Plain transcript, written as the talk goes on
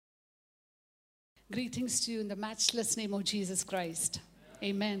Greetings to you in the matchless name of Jesus Christ.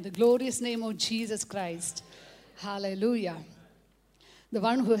 Amen. The glorious name of Jesus Christ. Hallelujah. The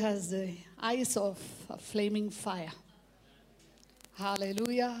one who has the eyes of a flaming fire.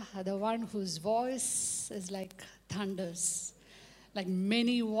 Hallelujah. The one whose voice is like thunders, like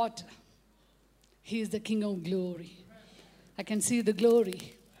many water. He is the King of glory. I can see the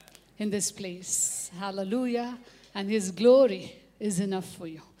glory in this place. Hallelujah. And His glory is enough for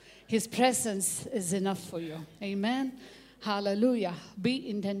you. His presence is enough for you. Amen. Hallelujah. Be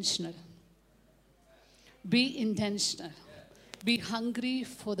intentional. Be intentional. Be hungry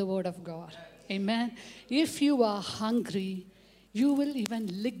for the word of God. Amen. If you are hungry, you will even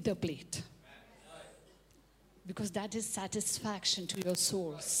lick the plate. Because that is satisfaction to your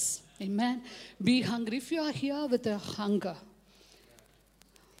souls. Amen. Be hungry. If you are here with a hunger,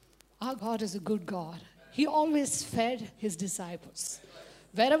 our God is a good God. He always fed His disciples.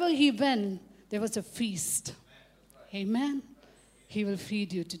 Wherever He went, there was a feast. Amen. He will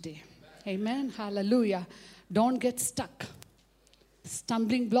feed you today. Amen. Hallelujah. Don't get stuck.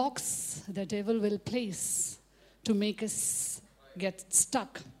 Stumbling blocks the devil will place to make us get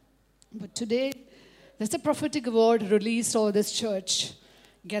stuck. But today, there's a prophetic word released over this church.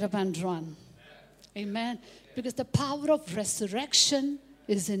 Get up and run. Amen. Because the power of resurrection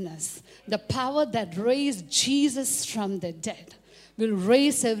is in us. The power that raised Jesus from the dead will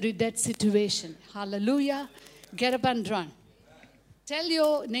raise every dead situation. Hallelujah. Get up and run. Tell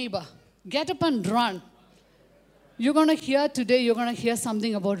your neighbor, get up and run. You're going to hear today, you're going to hear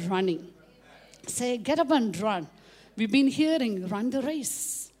something about running. Say, get up and run. We've been hearing, run the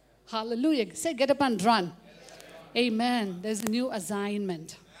race. Hallelujah. Say, get up and run. Amen. There's a new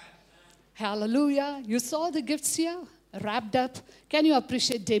assignment. Hallelujah. You saw the gifts here wrapped up. Can you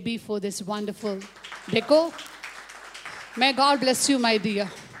appreciate Debbie for this wonderful deco? May God bless you, my dear.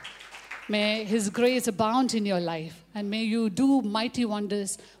 May His grace abound in your life. And may you do mighty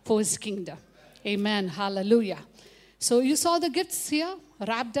wonders for His kingdom. Amen. Hallelujah. So you saw the gifts here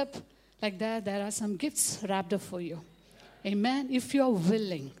wrapped up like that. There are some gifts wrapped up for you. Amen. If you're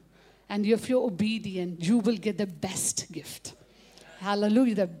willing and if you're obedient, you will get the best gift.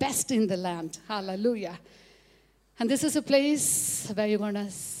 Hallelujah. The best in the land. Hallelujah. And this is a place where you're going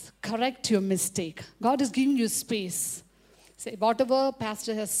to correct your mistake. God is giving you space. Say, whatever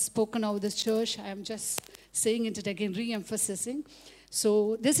pastor has spoken over this church, I am just saying it again, re-emphasizing.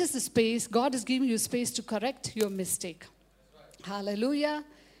 So this is the space. God is giving you space to correct your mistake. Hallelujah.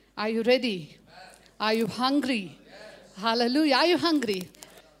 Are you ready? Are you hungry? Hallelujah. Are you hungry?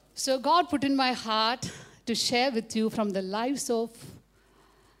 So God put in my heart to share with you from the lives of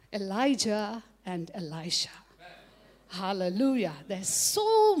Elijah and Elisha. Hallelujah. There's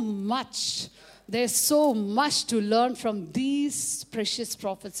so much to learn from these precious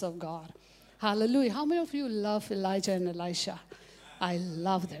prophets of God. Hallelujah. How many of you love Elijah and Elisha? I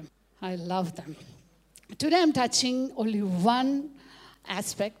love them. I love them. Today I'm touching only one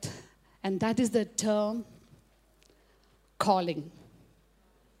aspect, and that is the term calling.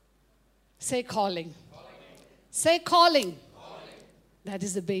 Say calling. Say calling. That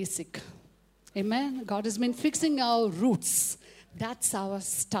is the basic. Amen. God has been fixing our roots. That's our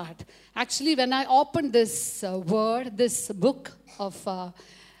start. Actually, when I opened this this book of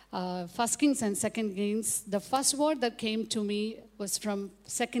First Kings and Second Kings, the first word that came to me was from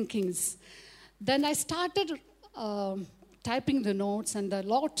Second Kings. Then I started typing the notes, and the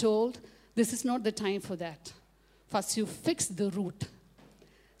Lord told, this is not the time for that. First, you fix the root.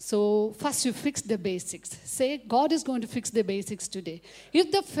 So first you fix the basics. Say, God is going to fix the basics today.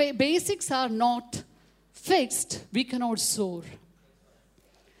 If the basics are not fixed, we cannot soar.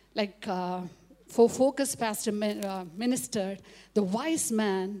 Like for Focus, Pastor ministered, the wise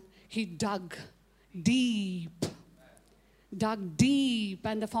man, he dug deep,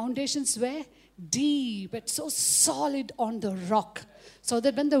 and the foundations were deep, but so solid on the rock, so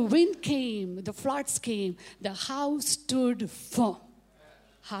that when the wind came, the floods came, the house stood firm.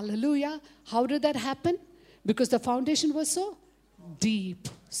 Hallelujah. How did that happen? Because the foundation was so deep,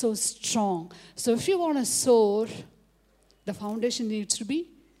 so strong. So if you want to soar, the foundation needs to be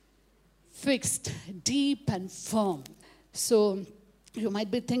fixed, deep and firm. So you might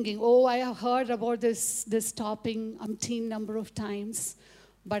be thinking, oh, I have heard about this topic umpteen number of times.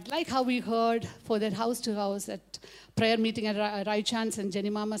 But like how we heard for that house to house at prayer meeting at Raichand's and Jenny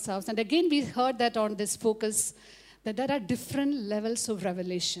Mama's house. And again, we heard that on this Focus, that there are different levels of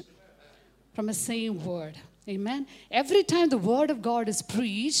revelation from a same word. Amen. Every time the word of God is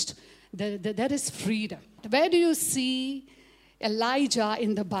preached, there is freedom. Where do you see Elijah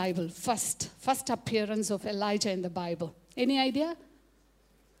in the Bible? First appearance of Elijah in the Bible. Any idea?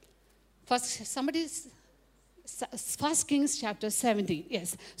 First Kings chapter 17.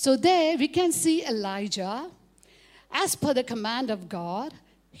 Yes. So there we can see Elijah, as per the command of God,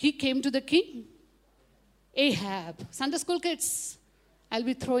 he came to the king Ahab. Sunday school kids, I'll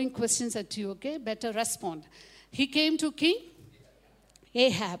be throwing questions at you, okay? Better respond. He came to King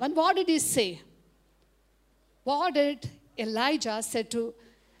Ahab. And what did he say? What did Elijah say to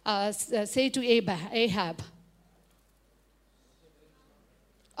Ahab?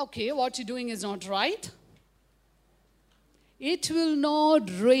 Okay, what you're doing is not right. It will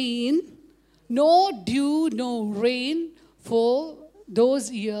not rain, no dew, no rain for those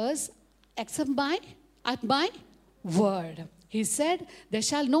years except at my word. He said, there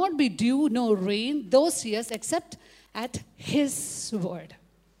shall not be dew, no rain those years except at his word.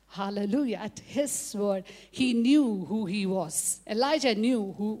 Hallelujah, at his word. He knew who he was. Elijah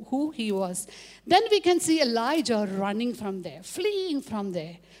knew who he was. Then we can see Elijah running from there, fleeing from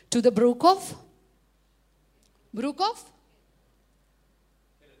there to the brook of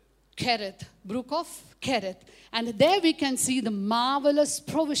Kerith. And there we can see the marvelous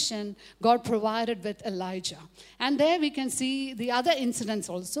provision God provided with Elijah. And there we can see the other incidents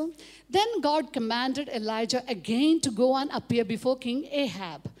also. Then God commanded Elijah again to go and appear before King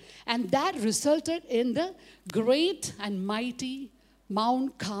Ahab. And that resulted in the great and mighty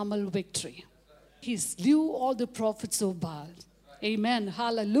Mount Carmel victory. He slew all the prophets of Baal. Amen.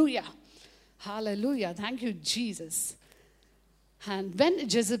 Hallelujah. Hallelujah. Thank you, Jesus. And when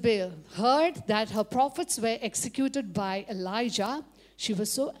Jezebel heard that her prophets were executed by Elijah, she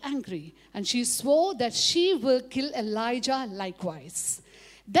was so angry. And she swore that she will kill Elijah likewise.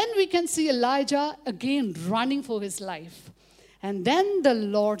 Then we can see Elijah again running for his life. And then the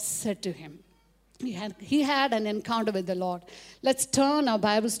Lord said to him, he had an encounter with the Lord. Let's turn our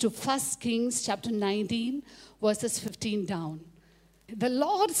Bibles to 1 Kings chapter 19, verses 15 down. The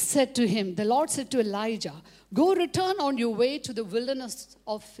Lord said to Elijah, go return on your way to the wilderness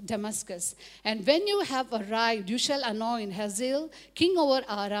of Damascus. And when you have arrived, you shall anoint Hazael, king over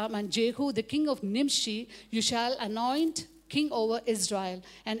Aram, and Jehu, the king of Nimshi, you shall anoint king over Israel.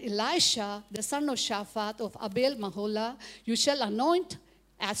 And Elisha, the son of Shaphat of Abel Maholah, you shall anoint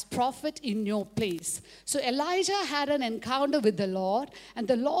as prophet in your place. So Elijah had an encounter with the Lord, and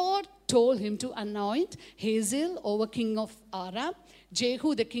the Lord told him to anoint Hazael over king of Aram,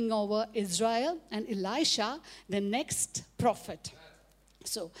 Jehu, the king over Israel, and Elisha, the next prophet.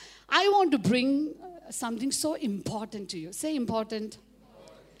 So I want to bring something so important to you. Say important.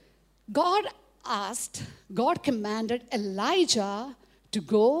 God commanded Elijah to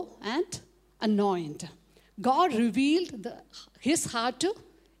go and anoint. God revealed his heart to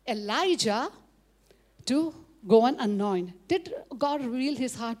Elijah to go and anoint. Did God reveal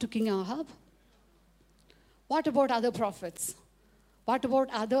his heart to King Ahab? What about other prophets? What about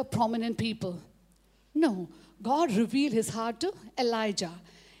other prominent people? No, God revealed his heart to Elijah.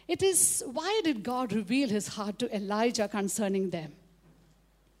 Why did God reveal his heart to Elijah concerning them?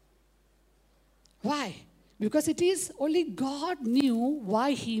 Why? Because it is only God knew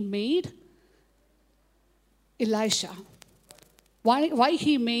why he made Elisha. Why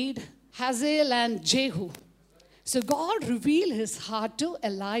he made Hazael and Jehu. So God revealed his heart to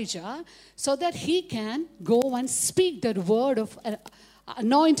Elijah so that he can go and speak that word of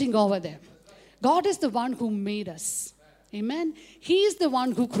anointing over them. God is the one who made us. Amen. He is the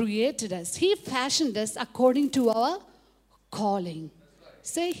one who created us. He fashioned us according to our calling.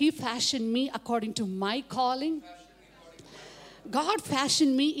 Say, he fashioned me according to my calling. God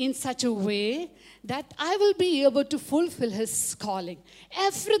fashioned me in such a way that I will be able to fulfill his calling.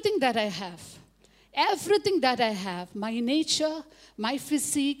 Everything that I have, my nature, my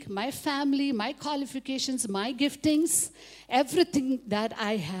physique, my family, my qualifications, my giftings, everything that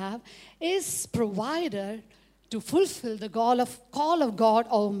I have is provided to fulfill the call of God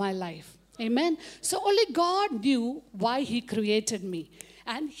over my life. Amen. So only God knew why he created me.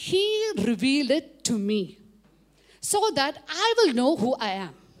 And he revealed it to me so that I will know who I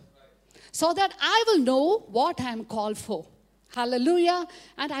am. So that I will know what I am called for. Hallelujah.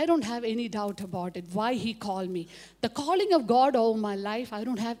 And I don't have any doubt about it, why he called me. The calling of God over my life, I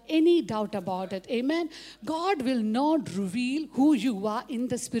don't have any doubt about it. Amen. God will not reveal who you are in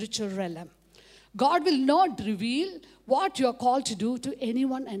the spiritual realm. God will not reveal what you are called to do to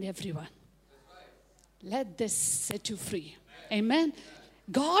anyone and everyone. Let this set you free. Amen.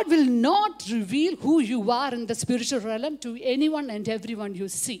 God will not reveal who you are in the spiritual realm to anyone and everyone you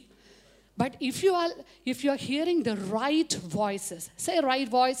see. But if you are hearing the right voices, say right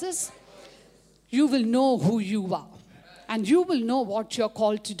voices, you will know who you are. And you will know what you're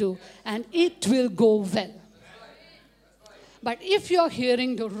called to do. And it will go well. But if you're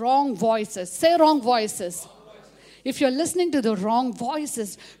hearing the wrong voices, say wrong voices. If you're listening to the wrong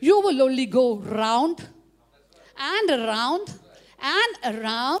voices, you will only go round and around and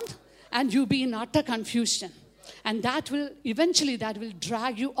around, and you'll be in utter confusion. And that will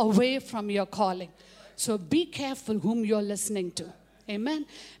drag you away from your calling. So be careful whom you're listening to. Amen.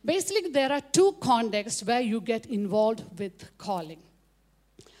 Basically, there are two contexts where you get involved with calling.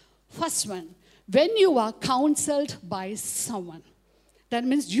 First one, when you are counseled by someone. That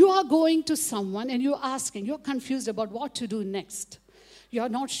means you are going to someone and you're asking, you're confused about what to do next. You're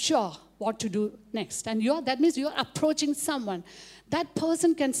not sure what to do next. And that means you're approaching someone. That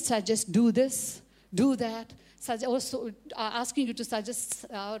person can suggest, do this, do that. Also asking you to suggest,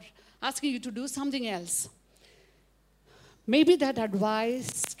 or asking you to do something else. Maybe that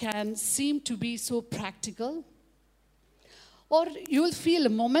advice can seem to be so practical. Or you will feel a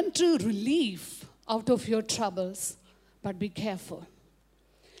momentary relief out of your troubles. But be careful.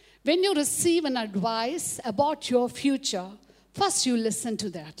 When you receive an advice about your future, first you listen to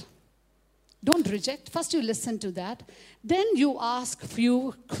that. Don't reject. First you listen to that. Then you ask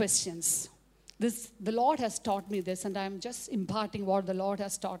few questions. The Lord has taught me this, and I'm just imparting what the Lord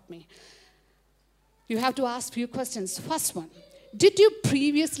has taught me. You have to ask few questions. First one, did you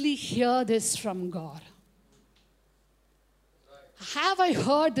previously hear this from God? Have I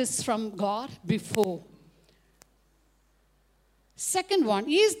heard this from God before? Second one,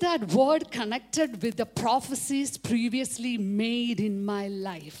 is that word connected with the prophecies previously made in my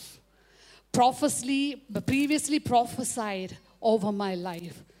life? Previously prophesied over my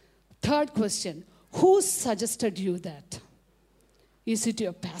life. Third question, who suggested you that? Is it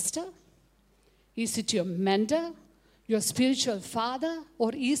your pastor? Is it your mentor? Your spiritual father?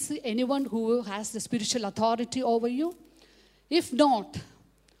 Or is it anyone who has the spiritual authority over you? If not,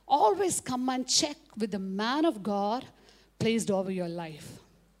 always come and check with the man of God placed over your life.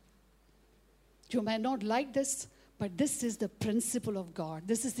 You may not like this, but this is the principle of God.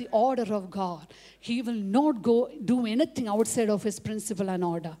 This is the order of God. He will not do anything outside of his principle and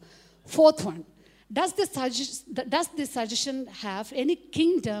order. Fourth one, does this suggestion have any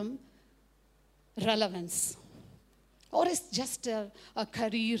kingdom relevance? Or is it just a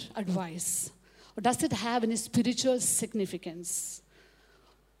career advice? Or does it have any spiritual significance?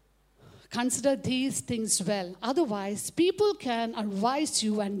 Consider these things well. Otherwise, people can advise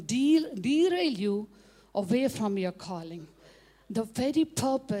you and derail you away from your calling. The very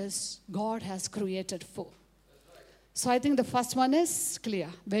purpose God has created for. So I think the first one is clear.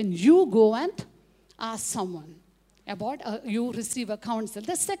 When you go and ask someone about, you receive a counsel.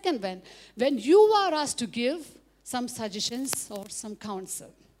 The second one, when you are asked to give some suggestions or some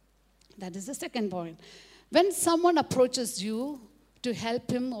counsel. That is the second point. When someone approaches you to help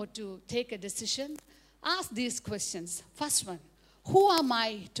him or to take a decision, ask these questions. First one, who am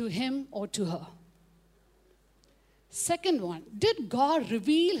I to him or to her? Second one, did God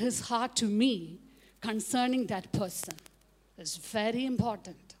reveal his heart to me concerning that person? It's very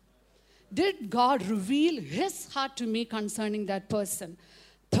important. Did God reveal his heart to me concerning that person?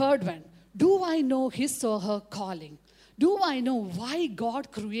 Third one, do I know his or her calling? Do I know why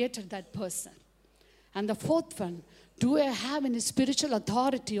God created that person? And the fourth one, do I have any spiritual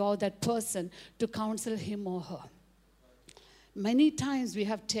authority over that person to counsel him or her? Many times we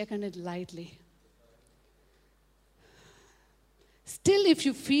have taken it lightly. Still, if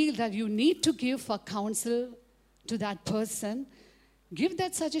you feel that you need to give a counsel to that person, give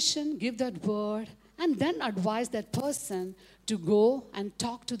that suggestion, give that word, and then advise that person to go and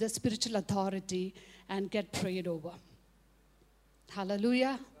talk to the spiritual authority and get prayed over.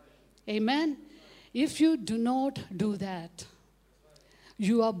 Hallelujah. Amen. If you do not do that,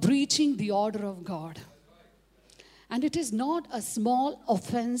 you are breaching the order of God. And it is not a small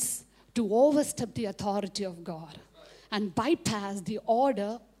offense to overstep the authority of God and bypass the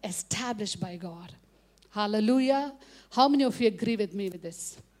order established by God. Hallelujah. How many of you agree with me with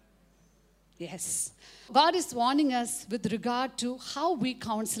this? Yes. God is warning us with regard to how we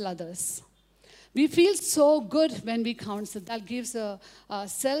counsel others. We feel so good when we counsel. That gives a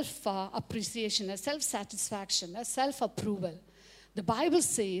self-appreciation, a self-satisfaction, a self-approval. The Bible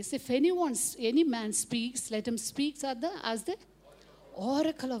says, if any man speaks, let him speak as the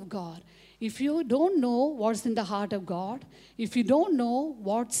oracle of God. If you don't know what's in the heart of God, if you don't know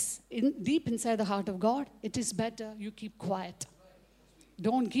what's deep inside the heart of God, it is better you keep quiet.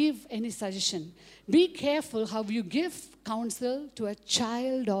 Don't give any suggestion. Be careful how you give counsel to a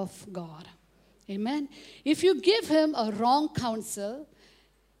child of God. Amen. If you give him a wrong counsel,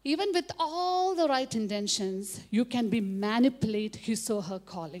 even with all the right intentions, you can manipulate his or her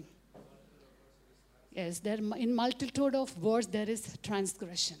calling. Yes, there, in multitude of words there is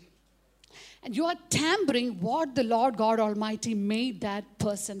transgression. And you are tampering what the Lord God Almighty made that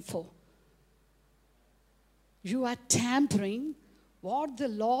person for. You are tampering what the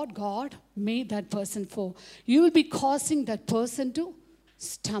Lord God made that person for. You will be causing that person to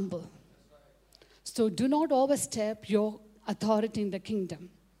stumble. So do not overstep your authority in the kingdom.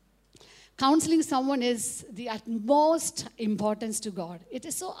 Counseling someone is the utmost importance to God. It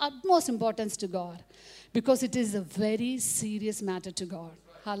is so utmost importance to God because it is a very serious matter to God.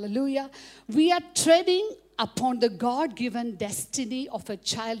 Hallelujah. We are treading upon the God-given destiny of a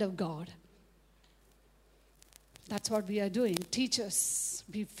child of God. That's what we are doing. Teachers,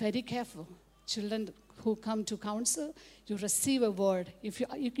 be very careful. Children who come to counsel, you receive a word. If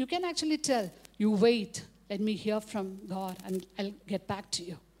you can actually tell, you wait, let me hear from God and I'll get back to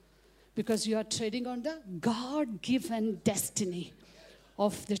you. Because you are treading on the God-given destiny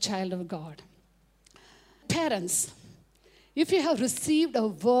of the child of God. Parents, if you have received a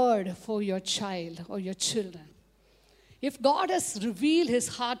word for your child or your children, if God has revealed his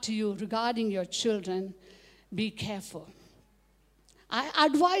heart to you regarding your children, be careful. I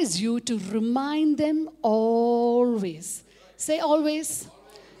advise you to remind them always. Say always.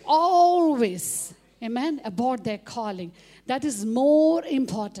 Always. Amen. About their calling. That is more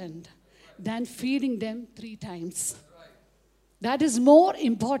important than feeding them 3 times. That is more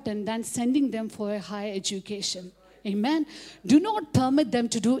important than sending them for a higher education. Amen. Do not permit them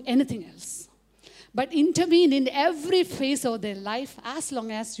to do anything else. But intervene in every phase of their life as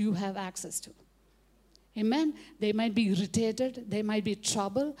long as you have access to. Amen. They might be irritated, they might be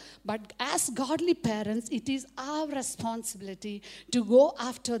trouble, but as godly parents, it is our responsibility to go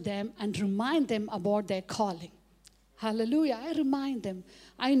after them and remind them about their calling. Hallelujah. I remind them.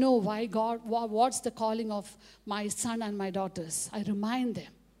 I know why God, what's the calling of my son and my daughters. I remind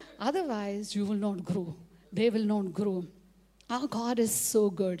them. Otherwise, you will not grow. They will not grow. Our God is so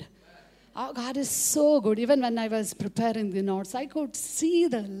good. Our God is so good. Even when I was preparing the notes, I could see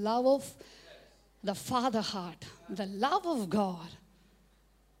the love of the Father heart, the love of God.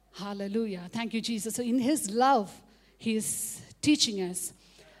 Hallelujah. Thank you, Jesus. So in his love, he is teaching us.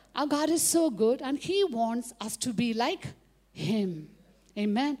 Our God is so good and he wants us to be like him.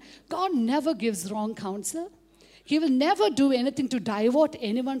 Amen. God never gives wrong counsel. He will never do anything to divert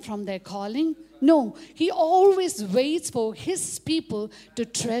anyone from their calling. No, he always waits for his people to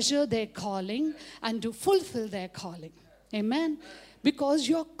treasure their calling and to fulfill their calling. Amen. Because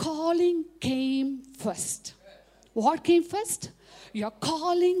your calling came first. What came first? Your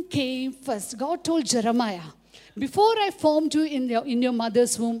calling came first. God told Jeremiah, before I formed you in your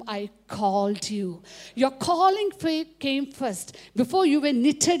mother's womb, I called you. Your calling came first. Before you were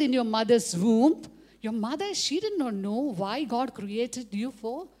knitted in your mother's womb, your mother, she did not know why God created you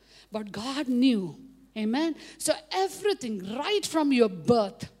for, but God knew. Amen. So everything right from your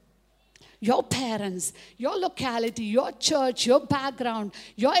birth, your parents, your locality, your church, your background,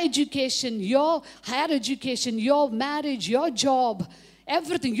 your education, your higher education, your marriage, your job,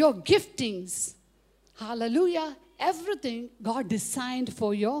 everything, your giftings. Hallelujah. Everything God designed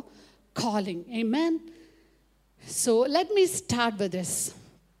for your calling. Amen. So let me start with this.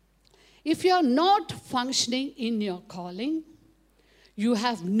 If you are not functioning in your calling, you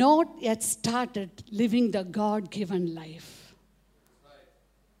have not yet started living the God-given life.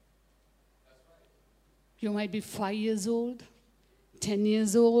 You might be 5 years old, 10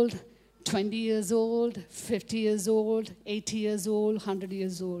 years old, 20 years old, 50 years old, 80 years old, 100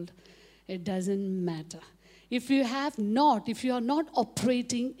 years old. It doesn't matter. If you are not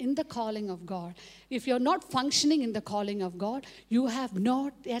operating in the calling of God, if you're not functioning in the calling of God, you have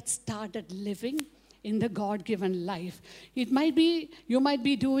not yet started living in the God-given life. You might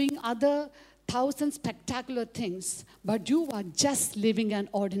be doing other 1,000 spectacular things, but you are just living an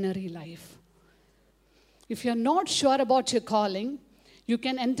ordinary life. If you're not sure about your calling, you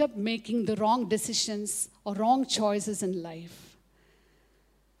can end up making the wrong decisions or wrong choices in life.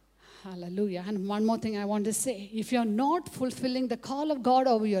 Hallelujah. And one more thing I want to say. If you're not fulfilling the call of God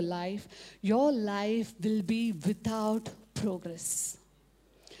over your life will be without progress.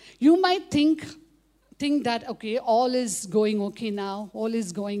 You might think that, okay, all is going okay now, all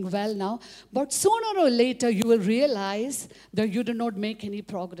is going well now, but sooner or later you will realize that you do not make any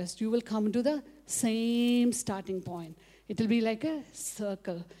progress. You will come to the same starting point. It will be like a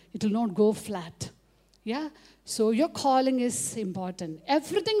circle. It will not go flat. Yeah? So your calling is important.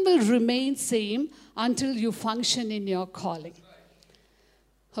 Everything will remain same until you function in your calling.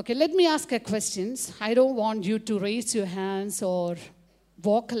 Okay, let me ask a question. I don't want you to raise your hands or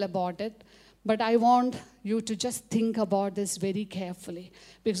vocal about it, but I want you to just think about this very carefully.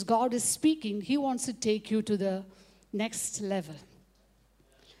 Because God is speaking. He wants to take you to the next level.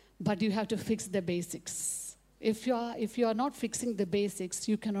 But you have to fix the basics. If you are not fixing the basics,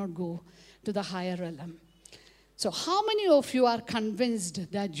 you cannot go to the higher realm. So how many of you are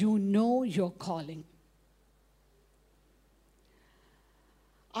convinced that you know your calling?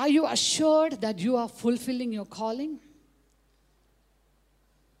 Are you assured that you are fulfilling your calling?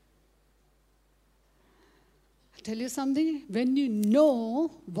 I'll tell you something. When you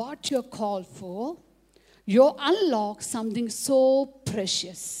know what you're called for, you unlock something so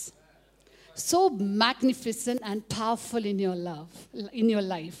precious, so magnificent and powerful in your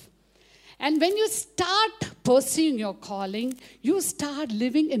life. And when you start pursuing your calling, you start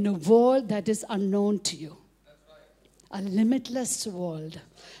living in a world that is unknown to you. A limitless world,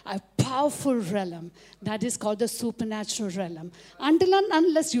 a powerful realm that is called the supernatural realm. Until and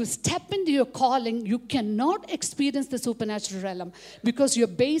unless you step into your calling, you cannot experience the supernatural realm, because your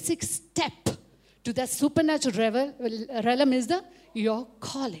basic step to that supernatural realm is your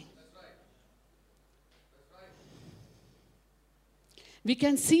calling. We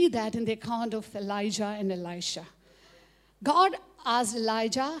can see that in the account of Elijah and Elisha. God asked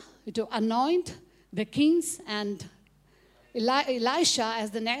Elijah to anoint the kings and Elisha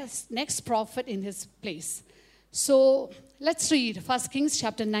as the next prophet in his place. So let's read 1 Kings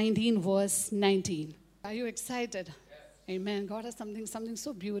chapter 19, verse 19. Are you excited? Yes. Amen. God has something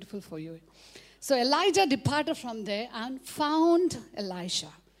so beautiful for you. So Elijah departed from there and found Elisha.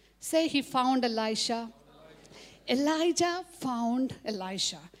 Say, he found Elisha. Elijah found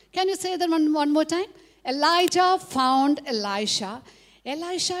Elisha. Can you say that one more time? Elijah found Elisha.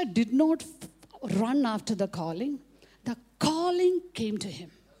 Elisha did not run after the calling. The calling came to him.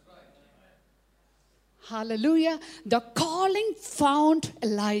 Hallelujah. The calling found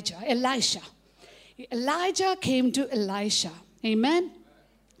Elisha. Elijah came to Elisha. Amen.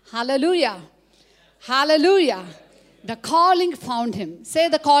 Hallelujah. Hallelujah. The calling found him. Say,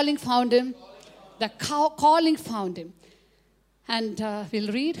 the calling found him. The calling found him. And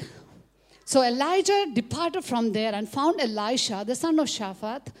we'll read. So Elijah departed from there and found Elisha, the son of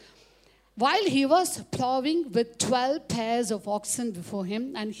Shaphat, while he was plowing with 12 pairs of oxen before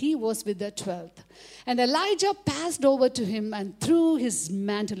him, and he was with the 12th. And Elijah passed over to him and threw his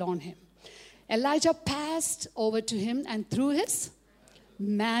mantle on him. Elijah passed over to him and threw his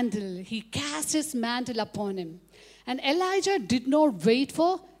mantle. He cast his mantle upon him. And Elijah did not wait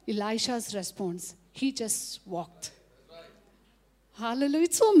for Elisha's response. He just walked. Hallelujah.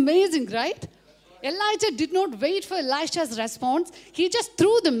 It's so amazing, right? Elijah did not wait for Elisha's response. He just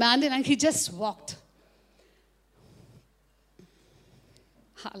threw the mantle and he just walked.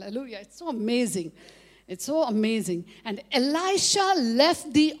 Hallelujah. It's so amazing. It's so amazing. And Elisha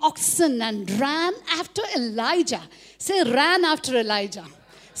left the oxen and ran after Elijah. Say, ran after Elijah.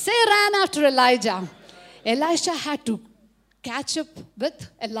 Say, ran after Elijah. Elisha had to catch up with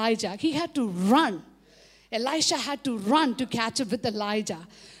Elijah. He had to run. Elisha had to run to catch up with Elijah.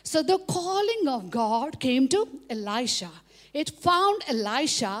 So the calling of God came to Elisha. It found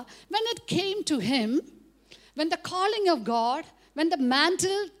Elisha. When it came to him, when the calling of God, when the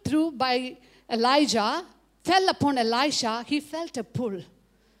mantle thrown by Elijah fell upon Elisha, he felt a pull.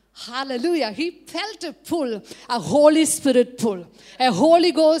 Hallelujah. He felt a pull, a Holy Spirit pull, a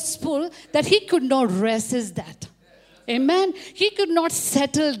Holy Ghost pull that he could not resist that. Amen. He could not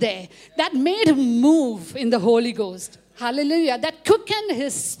settle there. That made him move in the Holy Ghost. Hallelujah. That quickened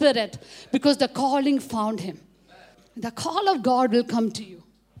his spirit because the calling found him. The call of God will come to you.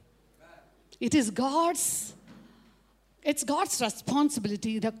 It's God's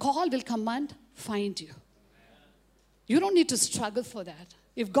responsibility. The call will come and find you. You don't need to struggle for that.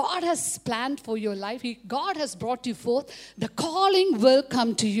 If God has planned for your life, if God has brought you forth, the calling will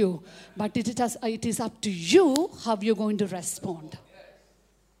come to you. But it is up to you how you're going to respond.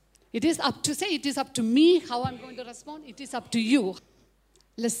 It is up to me how I'm going to respond. It is up to you.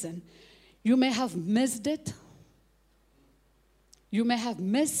 Listen, you may have missed it. You may have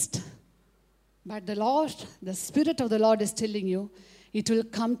missed. But the Spirit of the Lord is telling you, it will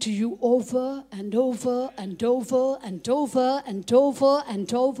come to you over and over and over and over and over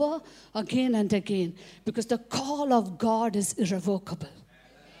and over again and again. Because the call of God is irrevocable.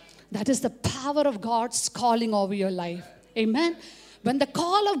 That is the power of God's calling over your life. Amen. When the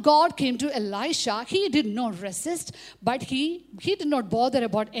call of God came to Elisha, he did not resist, but he did not bother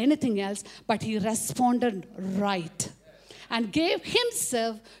about anything else, but he responded right and gave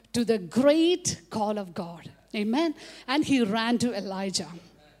himself to the great call of God. Amen. And he ran to Elijah.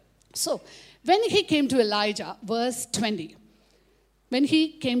 So, when he came to Elijah, verse 20, when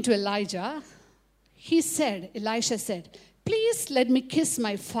he came to Elijah, Elisha said, please let me kiss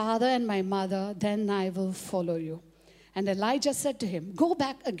my father and my mother, then I will follow you. And Elijah said to him, go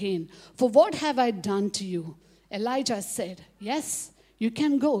back again, for what have I done to you? Elijah said, yes, you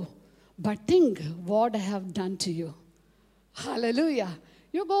can go, but think what I have done to you. Hallelujah.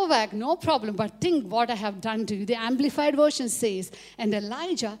 You go back, no problem, but think what I have done to you. The Amplified Version says, and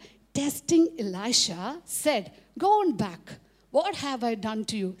Elijah, testing Elisha, said, go on back. What have I done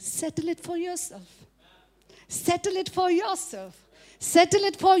to you? Settle it for yourself. Settle it for yourself. Settle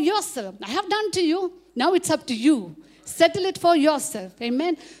it for yourself. I have done to you. Now it's up to you. Settle it for yourself.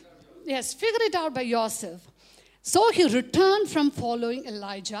 Amen. Yes, figure it out by yourself. So he returned from following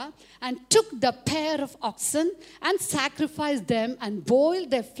Elijah and took the pair of oxen and sacrificed them and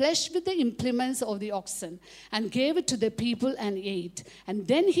boiled their flesh with the implements of the oxen and gave it to the people and ate. And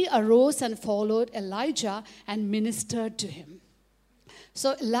then he arose and followed Elijah and ministered to him.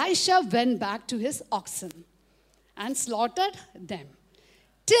 So Elisha went back to his oxen and slaughtered them.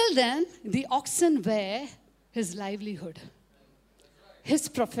 Till then, the oxen were his livelihood, his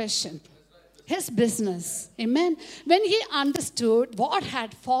profession, his business. Amen. When he understood what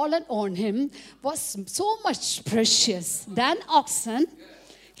had fallen on him was so much precious than oxen,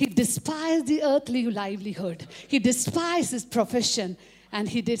 he despised the earthly livelihood. He despised his profession and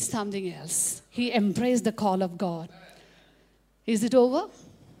he did something else. He embraced the call of God. Is it over?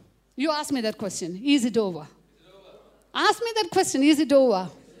 You ask me that question. Is it over? Ask me that question. Is it over?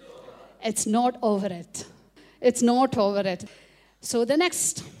 It's not over it. It's not over it. So the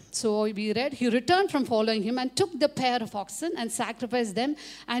next, so we read, he returned from following him and took the pair of oxen and sacrificed them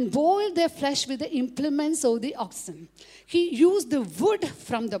and boiled their flesh with the implements of the oxen. He used the wood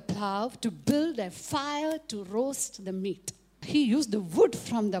from the plow to build a fire to roast the meat. He used the wood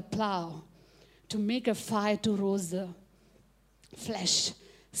from the plow to make a fire to roast the flesh.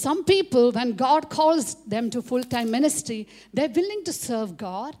 Some people, when God calls them to full-time ministry, they're willing to serve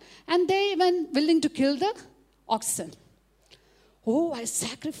God and they're even willing to kill the oxen. Oh, I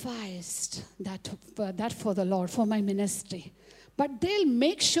sacrificed that for the Lord, for my ministry. But they'll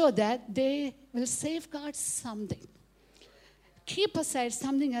make sure that they will safeguard something. Keep aside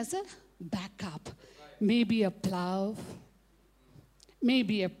something as a backup. Maybe a plow,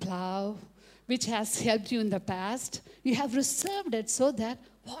 which has helped you in the past. You have reserved it so that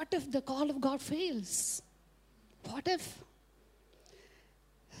what if the call of God fails? What if?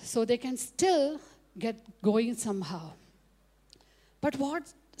 So they can still get going somehow. But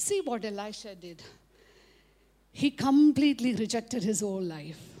see what Elisha did. He completely rejected his whole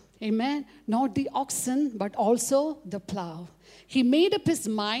life. Amen. Not the oxen, but also the plow. He made up his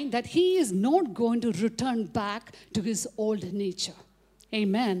mind that he is not going to return back to his old nature.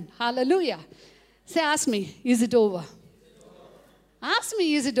 Amen. Hallelujah. Say, ask me, is it over? Ask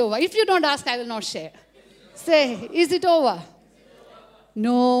me, is it over? If you don't ask, I will not share. Say, is it over?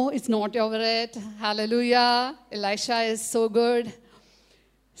 No, it's not over yet. Hallelujah. Elisha is so good.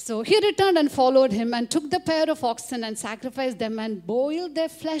 So he returned and followed him and took the pair of oxen and sacrificed them and boiled their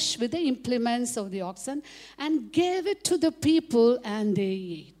flesh with the implements of the oxen and gave it to the people and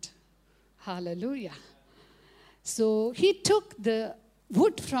they ate. Hallelujah. So he took the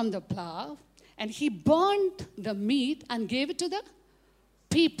wood from the plow and he burned the meat and gave it to the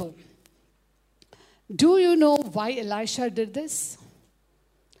people. Do you know why Elisha did this?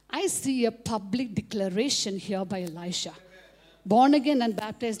 I see a public declaration here by Elisha. Born again and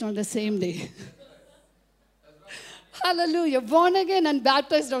baptized on the same day. Hallelujah. Born again and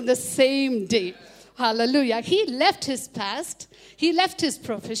baptized on the same day. Hallelujah. He left his past, he left his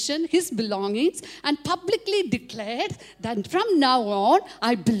profession, his belongings, and publicly declared that from now on,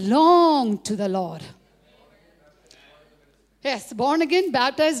 I belong to the Lord. Yes, born again,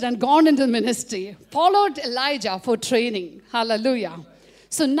 baptized, and gone into ministry. Followed Elijah for training. Hallelujah.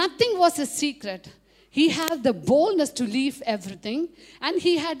 So nothing was a secret. He had the boldness to leave everything, and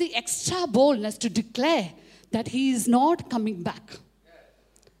he had the extra boldness to declare that he is not coming back.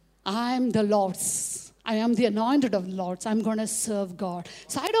 I am the Lord's. I am the anointed of the Lord's. I'm going to serve God.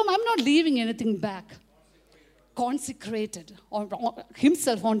 So I'm not leaving anything back. Consecrated or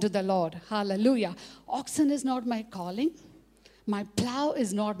himself unto the Lord. Hallelujah. Oxen is not my calling. My plow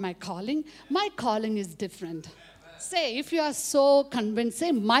is not my calling. My calling is different. Say, if you are so convinced,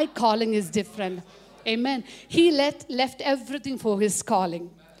 say, my calling is different. Amen. He left everything for his calling.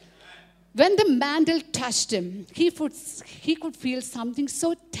 When the mantle touched him, he could feel something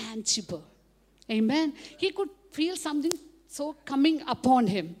so tangible. Amen. He could feel something so coming upon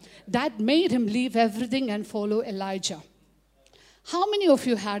him that made him leave everything and follow Elijah. How many of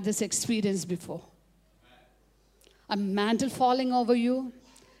you had this experience before? A mantle falling over you,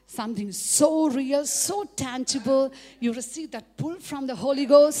 something so real, so tangible. You receive that pull from the Holy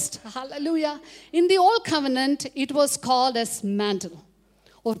Ghost. Hallelujah. In the Old Covenant, it was called as mantle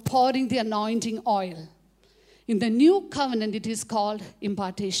or pouring the anointing oil. In the New Covenant, it is called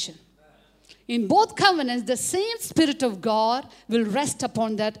impartation. In both covenants, the same Spirit of God will rest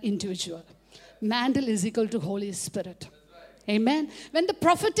upon that individual. Mantle is equal to Holy Spirit. Amen. When the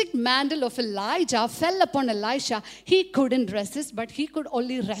prophetic mantle of Elijah fell upon Elisha, he couldn't resist, but he could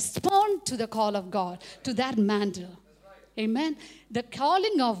only respond to the call of God, to that mantle. Amen. The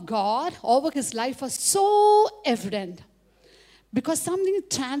calling of God over his life was so evident because something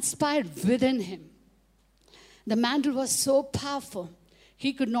transpired within him. The mantle was so powerful.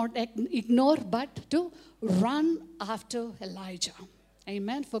 He could not ignore but to run after Elijah.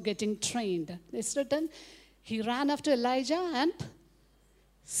 Amen. For getting trained. It's written, he ran after Elijah and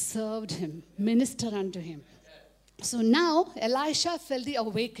served him, ministered unto him. So now Elisha felt the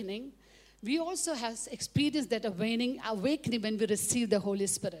awakening. We also have experienced that awakening when we received the Holy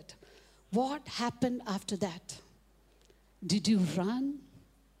Spirit. What happened after that? Did you run?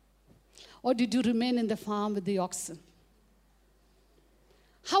 Or did you remain in the farm with the oxen?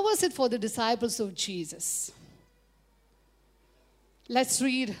 How was it for the disciples of Jesus? Let's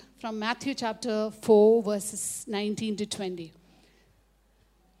read from Matthew chapter 4, verses 19 to 20.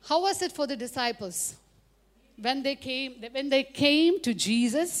 How was it for the disciples? When they came to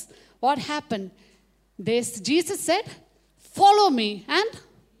Jesus, what happened? Jesus said, follow me. And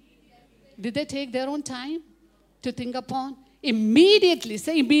did they take their own time to think upon? Immediately,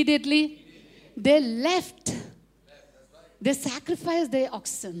 say immediately. They left. They sacrificed their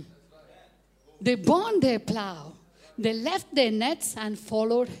oxen. They burned their plow. They left their nets and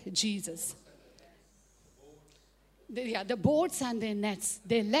followed Jesus. The boats and their nets.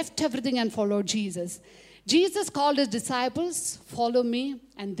 They left everything and followed Jesus. Jesus called his disciples, follow me,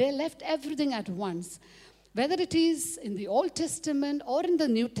 and they left everything at once. Whether it is in the Old Testament or in the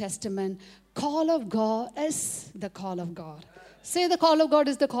New Testament, call of God is the call of God. Say the call of God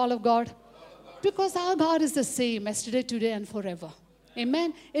is the call of God. Because our God is the same yesterday, today, and forever.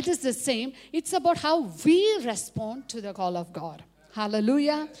 Amen. It is the same. It's about how we respond to the call of God.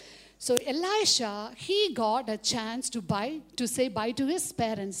 Hallelujah. So Elisha, he got a chance to say bye to his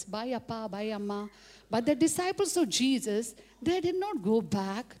parents. Bye, Appa, bye, Amma. But the disciples of Jesus, they did not go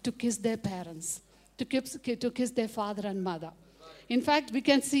back to kiss their parents, to kiss their father and mother. In fact, we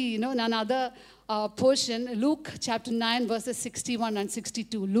can see, in another portion, Luke chapter 9, verses 61 and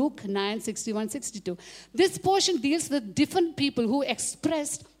 62. Luke 9, 61, 62. This portion deals with different people who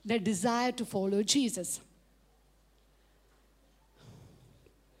expressed their desire to follow Jesus.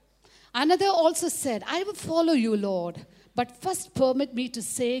 Another also said, I will follow you, Lord, but first permit me to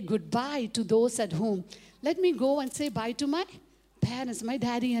say goodbye to those at home. Let me go and say bye to my parents, my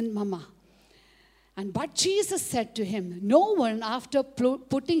daddy and mama. But Jesus said to him, no one after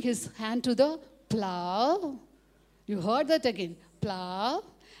putting his hand to the plow, you heard that again, plow,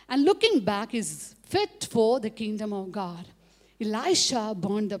 and looking back is fit for the kingdom of God. Elisha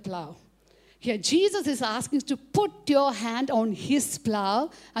burned the plow. Here Jesus is asking us to put your hand on his plow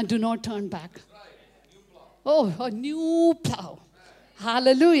and do not turn back. Oh, a new plow.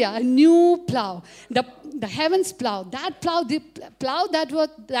 Hallelujah, a new plow. The heavens plow. That plow, the plow that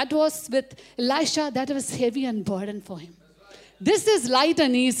was with Elisha, that was heavy and burden for him. This is light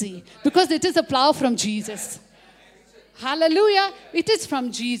and easy because it is a plow from Jesus. Hallelujah. It is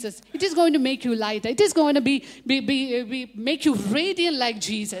from Jesus. It is going to make you lighter. It is going to make you radiant like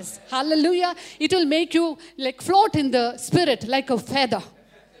Jesus. Hallelujah. It will make you like float in the spirit like a feather.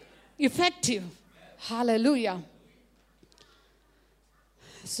 Effective. Hallelujah.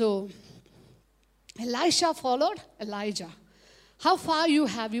 So, Elisha followed Elijah. How far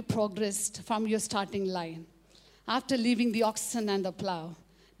have you progressed from your starting line? After leaving the oxen and the plow,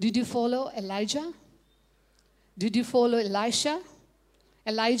 did you follow Elijah? Did you follow Elisha?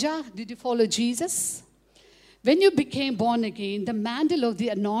 Elijah, did you follow Jesus? When you became born again, the mantle of the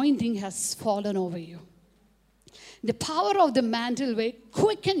anointing has fallen over you. The power of the mantle will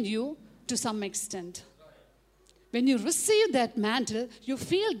quicken you to some extent. When you receive that mantle, you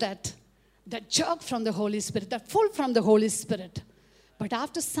feel that jerk from the Holy Spirit, that pull from the Holy Spirit. But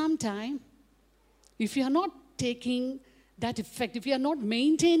after some time, if you are not taking that effect, if you are not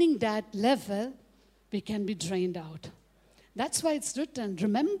maintaining that level, we can be drained out. That's why it's written,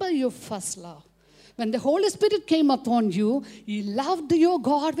 remember your first love. When the Holy Spirit came upon you, you loved your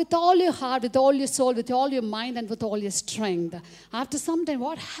God with all your heart, with all your soul, with all your mind, and with all your strength. After some time,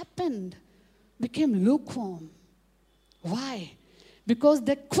 what happened? Became lukewarm. Why? Because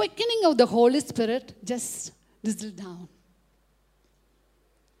the quickening of the Holy Spirit just drizzled down.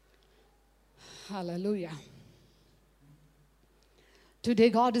 Hallelujah. Today,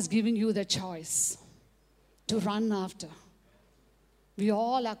 God is giving you the choice to run after. We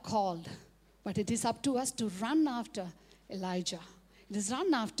all are called, but it is up to us to run after Elijah. It is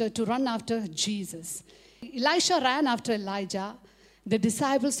to run after Jesus. Elisha ran after Elijah. The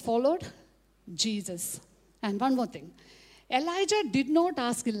disciples followed Jesus. And one more thing. Elijah did not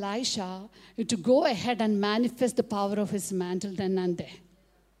ask Elisha to go ahead and manifest the power of his mantle then and there.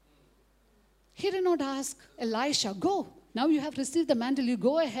 He did not ask Elisha, go. Now you have received the mantle. You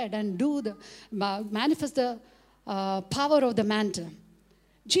go ahead and manifest the power of the mantle.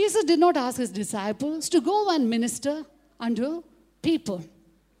 Jesus did not ask his disciples to go and minister unto people.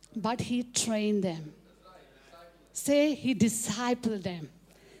 But he trained them. Say, he discipled them.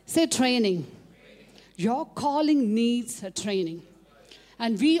 Say, training. Your calling needs a training.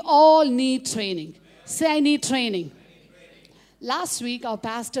 And we all need training. Say, I need training. Last week, our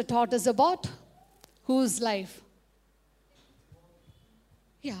pastor taught us about whose life?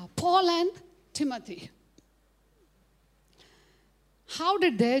 Yeah, Paul and Timothy. How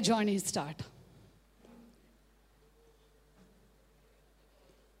did their journey start?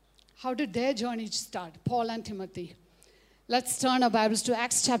 How did their journey start? Paul and Timothy. Let's turn our Bibles to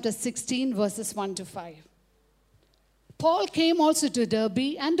Acts chapter 16, verses 1 to 5. Paul came also to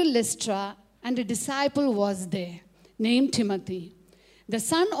Derbe and to Lystra, and a disciple was there, named Timothy, the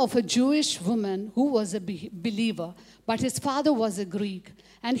son of a Jewish woman who was a believer, but his father was a Greek.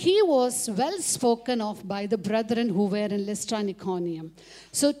 And he was well spoken of by the brethren who were in Lystra and Iconium.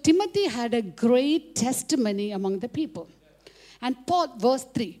 So Timothy had a great testimony among the people. And Paul, verse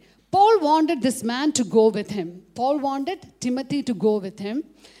 3, Paul wanted this man to go with him. Paul wanted Timothy to go with him.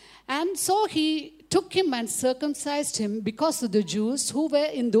 And so he took him and circumcised him because of the Jews who were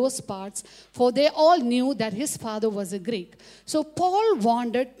in those parts, for they all knew that his father was a Greek. So Paul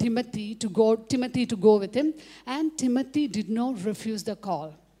wanted Timothy to go with him, and Timothy did not refuse the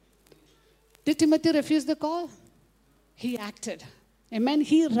call. Did Timothy refuse the call? He acted. Amen.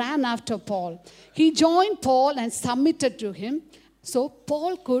 He ran after Paul. He joined Paul and submitted to him so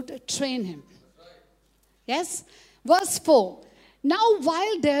Paul could train him. Yes? Verse 4. Now,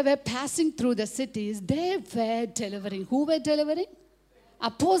 while they were passing through the cities, they were delivering. Who were delivering?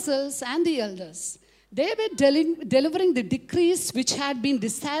 Apostles and the elders. They were delivering the decrees which had been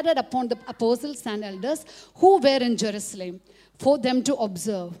decided upon the apostles and elders who were in Jerusalem for them to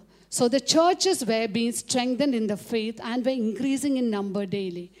observe. So the churches were being strengthened in the faith and were increasing in number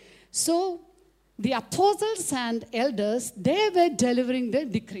daily. So the apostles and elders, they were delivering the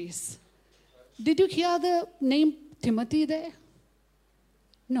decrees. Did you hear the name Timothy there?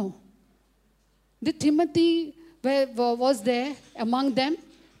 No. Did Timothy was there among them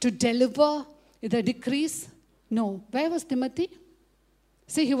to deliver the decrees? No. Where was Timothy?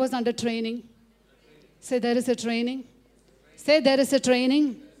 See, he was under training. Say, there is a training. Say, there is a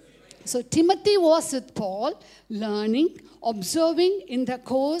training. So Timothy was with Paul, learning, observing in the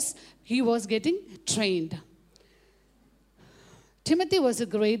course he was getting trained. Timothy was a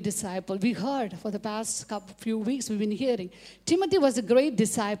great disciple. We heard for the past few weeks, we've been hearing. Timothy was a great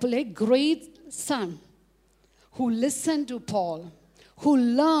disciple, a great son who listened to Paul, who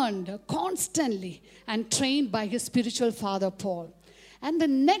learned constantly and trained by his spiritual father, Paul. And the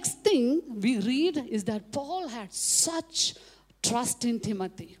next thing we read is that Paul had such trust in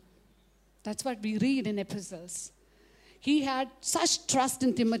Timothy. That's what we read in epistles. He had such trust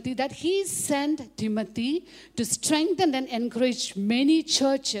in Timothy that he sent Timothy to strengthen and encourage many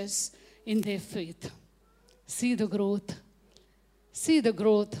churches in their faith. See the growth. See the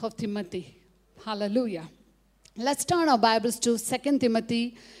growth of Timothy. Hallelujah. Let's turn our Bibles to 2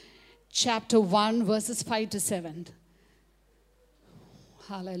 Timothy chapter 1, verses 5 to 7.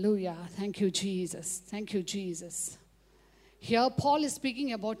 Hallelujah. Thank you, Jesus. Thank you, Jesus. Here Paul is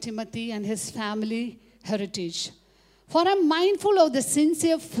speaking about Timothy and his family heritage. For I am mindful of the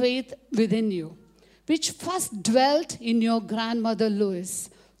sincere faith within you, which first dwelt in your grandmother Lois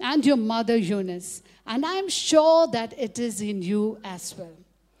and your mother Eunice, and I am sure that it is in you as well.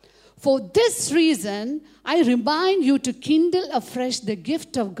 For this reason, I remind you to kindle afresh the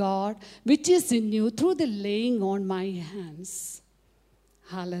gift of God, which is in you through the laying on my hands.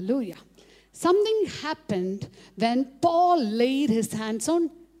 Hallelujah. Something happened when Paul laid his hands on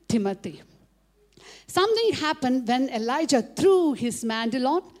Timothy. Something happened when Elijah threw his mantle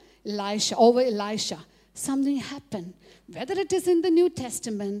on Elisha. Something happened. Whether it is in the New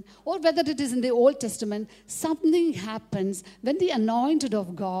Testament or whether it is in the Old Testament, something happens when the anointed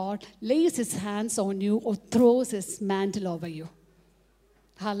of God lays his hands on you or throws his mantle over you.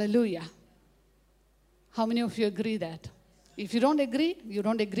 Hallelujah. How many of you agree that? If you don't agree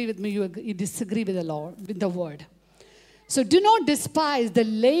with me, you disagree with the Lord, with the word. So do not despise the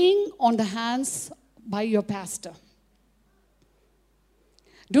laying on the hands by your pastor.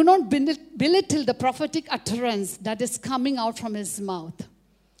 Do not belittle the prophetic utterance that is coming out from his mouth.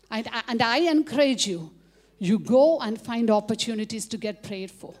 And I encourage you, you go and find opportunities to get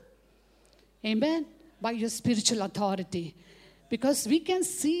prayed for. Amen? By your spiritual authority. Because we can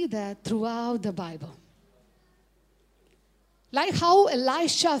see that throughout the Bible. Like how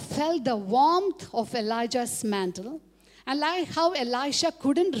Elisha felt the warmth of Elijah's mantle, and like how Elisha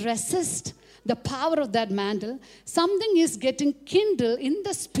couldn't resist the power of that mantle, something is getting kindled in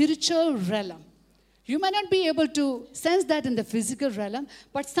the spiritual realm. You may not be able to sense that in the physical realm,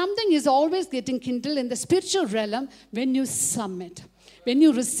 but something is always getting kindled in the spiritual realm when you submit, when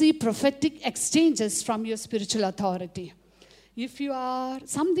you receive prophetic exchanges from your spiritual authority. If you are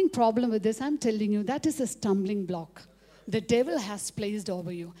something problem with this, I'm telling you, that is a stumbling block the devil has placed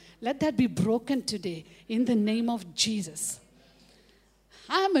over you. Let that be broken today in the name of Jesus.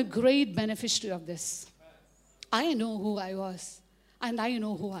 I am a great beneficiary of this. I know who I was, and I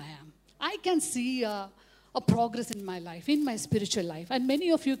know who I am. I can see a progress in my life, in my spiritual life, and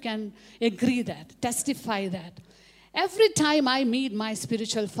many of you can agree that, testify that. Every time I meet my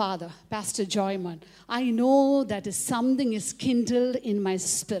spiritual father, Pastor Joyman, I know that something is kindled in my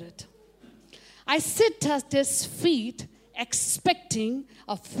spirit. I sit at his feet expecting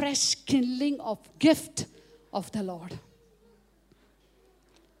a fresh kindling of gift of the Lord.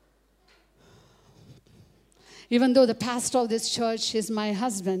 Even though the pastor of this church is my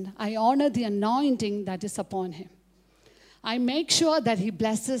husband, I honor the anointing that is upon him. I make sure that he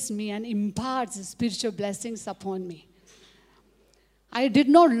blesses me and imparts his spiritual blessings upon me. I did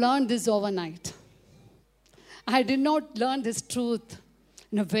not learn this overnight. I did not learn this truth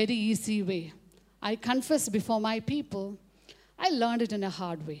in a very easy way. I confess before my people, I learned it in a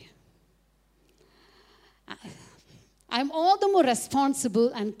hard way. I'm all the more responsible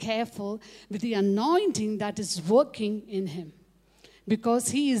and careful with the anointing that is working in him, because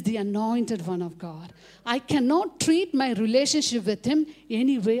he is the anointed one of God. I cannot treat my relationship with him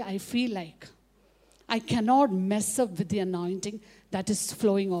any way I feel like. I cannot mess up with the anointing that is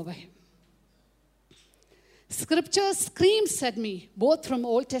flowing over him. Scripture screams at me, both from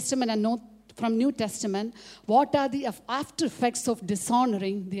Old Testament and from New Testament, what are the after effects of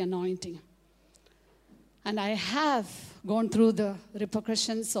dishonoring the anointing. And I have gone through the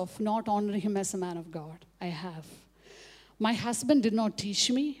repercussions of not honoring him as a man of God. I have. My husband did not teach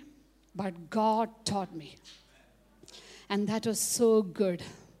me, but God taught me. And that was so good.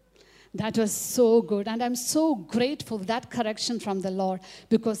 That was so good. And I'm so grateful for that correction from the Lord,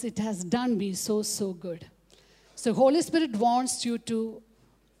 because it has done me so good. So Holy Spirit wants you to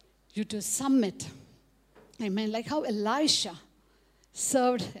submit. Amen. Like how Elisha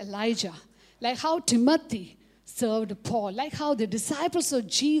served Elijah. Like how Timothy served Paul. Like how the disciples of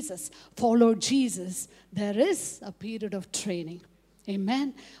Jesus followed Jesus. There is a period of training.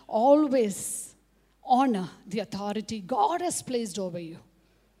 Amen. Always honor the authority God has placed over you.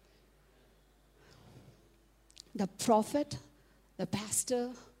 The prophet, the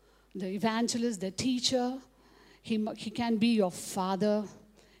pastor, the evangelist, the teacher, he can be your father,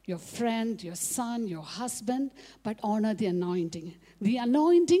 your friend, your son, your husband, but honor the anointing. The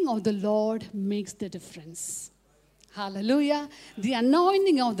anointing of the Lord makes the difference. Hallelujah. The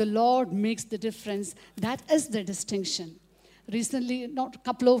anointing of the Lord makes the difference. That is the distinction. Recently, not a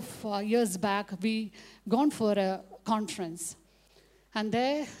couple of years back, we gone for a conference. And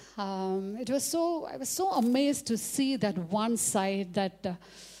there, I was so amazed to see that one side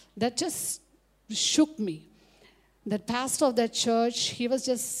that just shook me. That pastor of that church, he was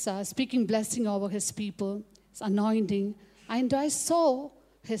just speaking blessing over his people, his anointing. And I saw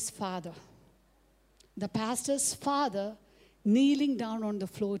his father, the pastor's father, kneeling down on the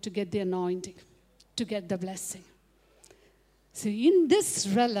floor to get the anointing, to get the blessing. See, in this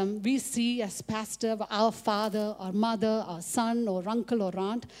realm, we see as pastor, our father, our mother, our son, or uncle, or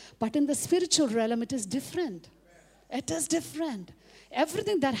aunt. But in the spiritual realm, it is different. It is different.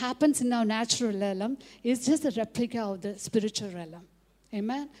 Everything that happens in our natural realm is just a replica of the spiritual realm.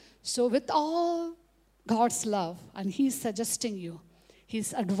 Amen? So with all God's love, and he's suggesting you,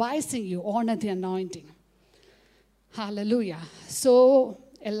 he's advising you, honor the anointing. Hallelujah. So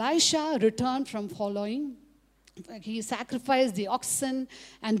Elisha returned from following. He sacrificed the oxen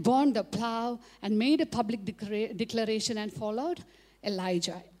and burned the plow and made a public declaration and followed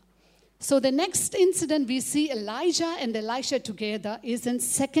Elijah. So the next incident we see Elijah and Elisha together is in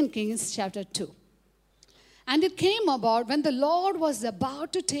 2 Kings chapter 2. And it came about when the Lord was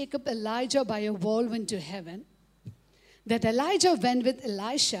about to take up Elijah by a whirlwind to heaven, that Elijah went with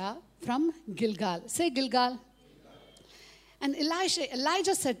Elisha from Gilgal. Say Gilgal. And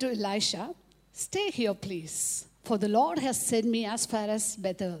Elijah said to Elisha, stay here, please, for the Lord has sent me as far as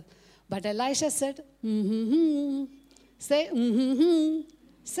Bethel. But Elisha said, Say,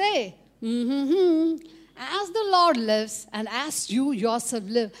 Say, as the Lord lives and as you yourself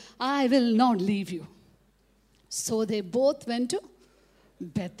live, I will not leave you. So they both went to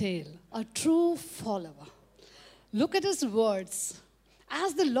Bethel, a true follower. Look at his words.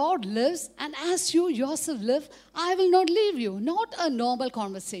 As the Lord lives and as you yourself live, I will not leave you. Not a normal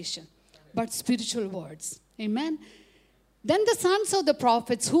conversation, but spiritual words. Amen. Then the sons of the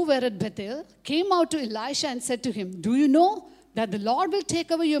prophets who were at Bethel came out to Elisha and said to him, do you know that the Lord will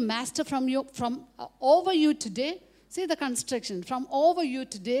take away your master from over you today? See the construction, from over you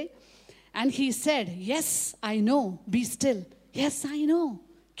today. And he said, yes, I know. Be still. Yes, I know.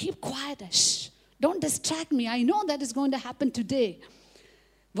 Keep quiet. Shh. Don't distract me. I know that is going to happen today.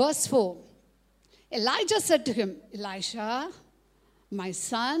 Verse 4. Elijah said to him, Elisha, my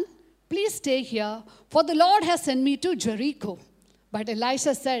son, please stay here, for the Lord has sent me to Jericho. But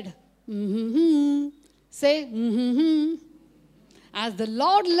Elisha said, Say, as the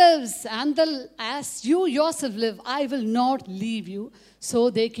Lord lives and as you yourself live, I will not leave you. So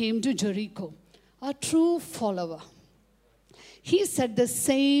they came to Jericho, a true follower. He said the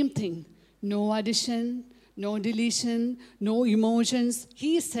same thing. No addition, no deletion, no emotions.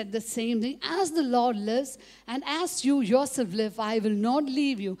 He said the same thing. As the Lord lives and as you yourself live, I will not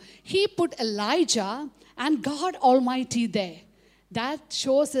leave you. He put Elijah and God Almighty there. That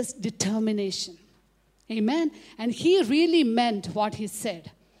shows his determination. Amen. And he really meant what he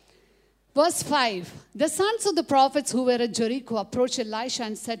said. Verse 5. The sons of the prophets who were at Jericho approached Elisha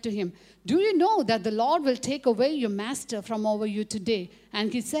and said to him, do you know that the Lord will take away your master from over you today?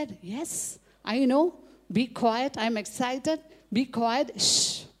 And he said, yes, I know. Be quiet. I'm excited. Be quiet.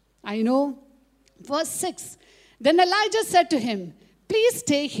 Shh. I know. Verse 6. Then Elijah said to him, please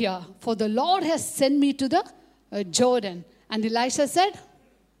stay here, for the Lord has sent me to the Jordan. And Elisha said,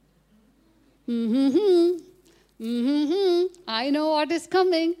 I know what is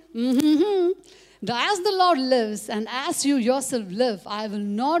coming. As the Lord lives and as you yourself live, I will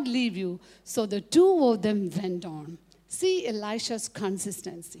not leave you. So the two of them went on. See Elisha's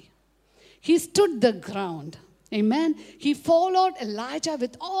consistency. He stood the ground. Amen. He followed Elijah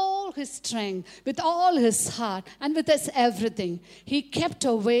with all his strength, with all his heart, and with his everything. He kept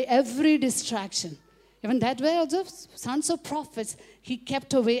away every distraction. Even that way also, sons of prophets, he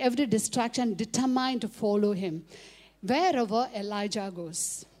kept away every distraction, determined to follow him wherever Elijah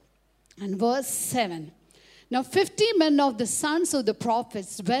goes. And verse 7. Now 50 men of the sons of the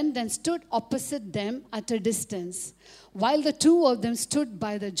prophets went and stood opposite them at a distance, while the two of them stood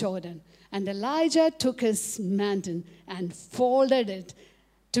by the Jordan. And Elijah took his mantle and folded it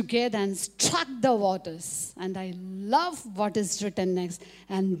together and struck the waters. And I love what is written next.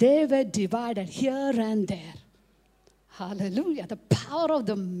 And they were divided here and there. Hallelujah. The power of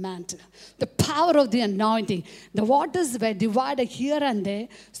the mantle, the power of the anointing. The waters were divided here and there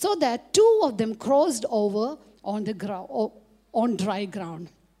so that two of them crossed over on the ground, on dry ground.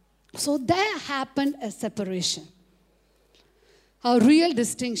 So there happened a separation, a real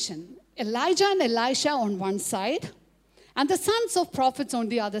distinction. Elijah and Elisha on one side, and the sons of prophets on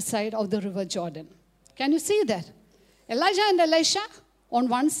the other side of the river Jordan. Can you see that? Elijah and Elisha on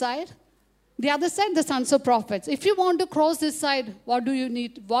one side, the other side, the sons of prophets. If you want to cross this side, what do you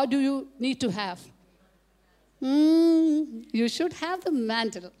need? What do you need to have? You should have the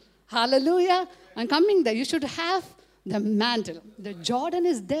mantle. Hallelujah. I'm coming there. You should have the mantle. The Jordan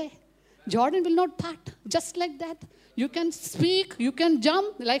is there. Jordan will not part. Just like that. You can speak, you can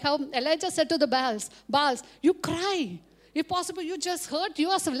jump, like how Elijah said to the Baals, you cry. If possible, you just hurt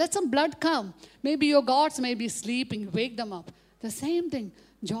yourself. Let some blood come. Maybe your gods may be sleeping. Wake them up. The same thing.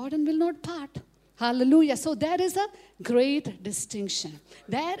 Jordan will not part. Hallelujah. So there is a great distinction.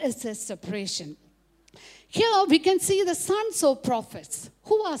 There is a separation. Here we can see the sons of prophets.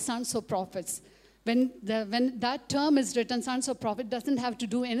 Who are sons of prophets? When that term is written, sons of prophet, doesn't have to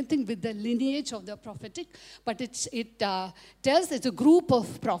do anything with the lineage of the prophetic, but it tells it's a group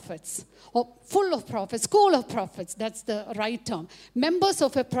of prophets, or full of prophets, school of prophets. That's the right term. Members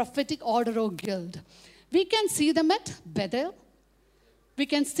of a prophetic order or guild. We can see them at Bethel. We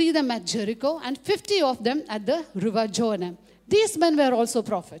can see them at Jericho, and 50 of them at the river Jordan. These men were also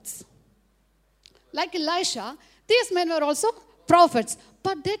prophets. Like Elisha, these men were also prophets,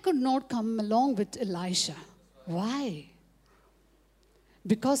 but they could not come along with Elisha. Why?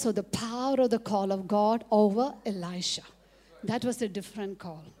 Because of the power of the call of God over Elisha. That was a different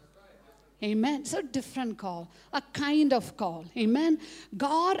call. Amen. It's a different call, a kind of call. Amen.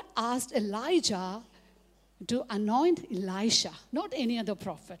 God asked Elijah to anoint Elisha, not any other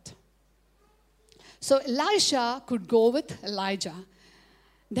prophet. So Elisha could go with Elijah.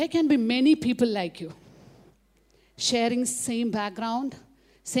 There can be many people like you, sharing same background,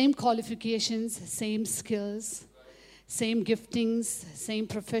 same qualifications, same skills, same giftings, same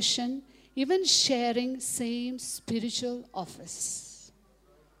profession, even sharing same spiritual office.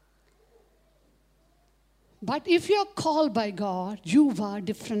 But if you're called by God, you are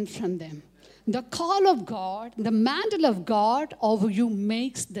different from them. The call of God, the mantle of God over you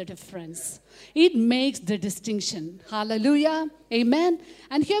makes the difference. It makes the distinction. Hallelujah. Amen.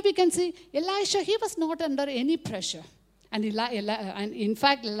 And here we can see Elisha, he was not under any pressure. And in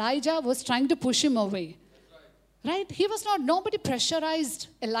fact, Elijah was trying to push him away. Right? He was not, nobody pressurized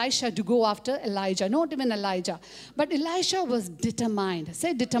Elisha to go after Elijah, not even Elijah. But Elisha was determined.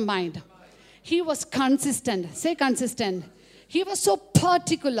 Say determined. He was consistent. Say consistent. He was so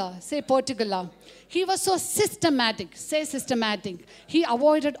particular. Say particular. He was so systematic. Say systematic. He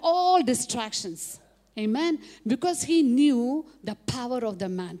avoided all distractions. Amen. Because he knew the power of the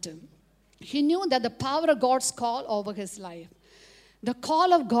mantle. He knew that the power of God's call over his life. The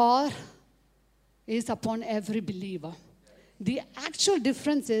call of God is upon every believer. The actual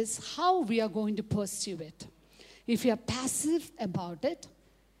difference is how we are going to pursue it. If you are passive about it,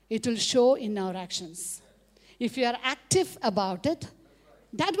 it will show in our actions. If you are active about it,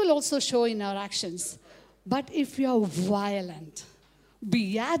 that will also show in our actions. But if you are violent,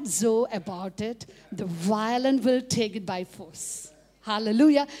 biazo about it, the violent will take it by force.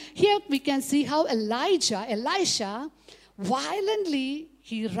 Hallelujah. Here we can see how Elisha, violently,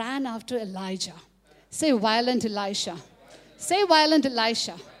 he ran after Elijah. Say violent Elisha. Say violent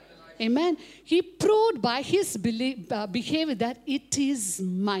Elisha. Amen. He proved by his behavior that it is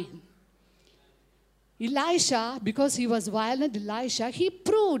mine. Elisha, because he was violent Elisha, he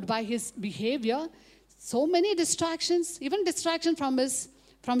proved by his behavior so many distractions, even distraction from his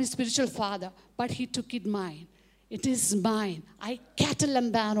spiritual father. But he took it mine. It is mine. I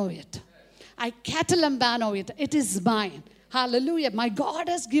catalambano it. I catalambano it. It is mine. Hallelujah. My God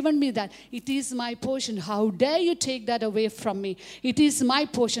has given me that. It is my portion. How dare you take that away from me? It is my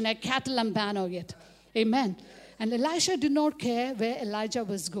portion. I catalambano it. Amen. And Elisha did not care where Elijah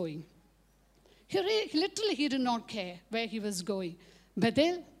was going. He did not care where he was going.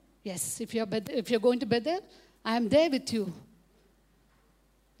 Bethel? Yes. If you're going to Bethel, I am there with you.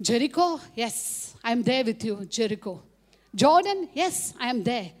 Jericho? Yes. I am there with you, Jericho. Jordan? Yes, I am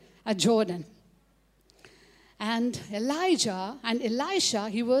there at Jordan. And Elijah and Elisha,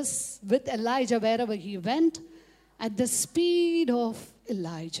 he was with Elijah wherever he went at the speed of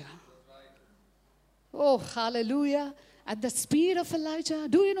Elijah. Oh, hallelujah. At the speed of Elijah.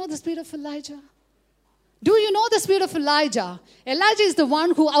 Do you know the speed of Elijah? Do you know the speed of Elijah? Elijah is the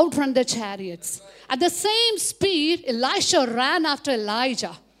one who outran the chariots. At the same speed, Elisha ran after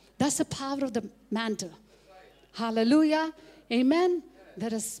Elijah. That's the power of the mantle. Hallelujah. Amen.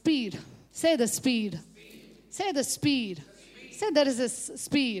 There is speed. Say the speed. Say the speed. Say there is a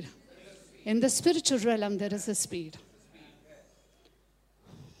speed. In the spiritual realm, there is a speed.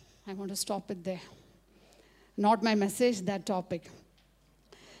 I want to stop it there. Not my message, that topic.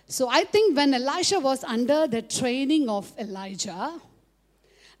 So I think when Elisha was under the training of Elijah,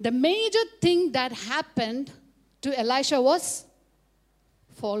 the major thing that happened to Elisha was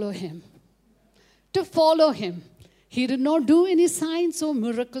follow him. To follow him. He did not do any signs or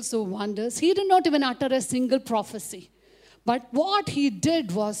miracles or wonders. He did not even utter a single prophecy. But what he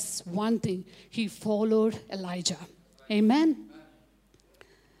did was one thing. He followed Elijah. Amen.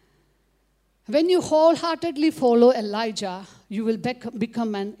 When you wholeheartedly follow Elijah, you will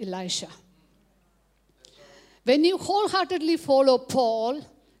become an Elisha. When you wholeheartedly follow Paul,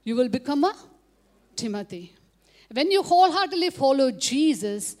 you will become a Timothy. When you wholeheartedly follow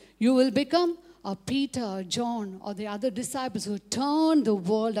Jesus, you will become a Peter or John or the other disciples who turned the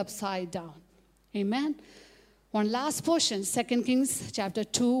world upside down. Amen. One last portion, 2 Kings chapter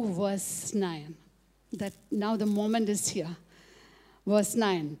 2, verse 9. That now the moment is here. Verse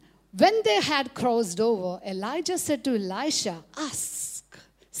 9. When they had crossed over, Elijah said to Elisha, ask.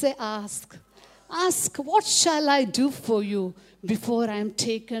 Say ask. Ask, what shall I do for you before I am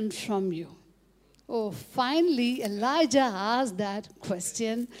taken from you? Oh, finally, Elijah asked that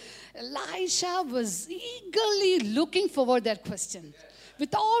question. Elisha was eagerly looking forward that question.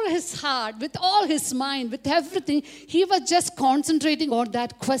 With all his heart, with all his mind, with everything, he was just concentrating on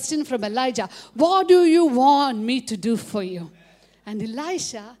that question from Elijah. What do you want me to do for you? And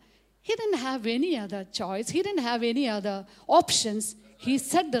Elisha, he didn't have any other choice. He didn't have any other options. He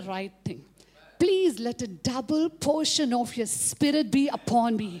said the right thing. please let a double portion of your spirit be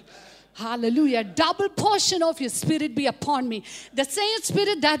upon me. Hallelujah. Double portion of your spirit be upon me. The same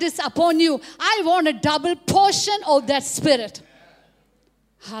spirit that is upon you, I want a double portion of that spirit.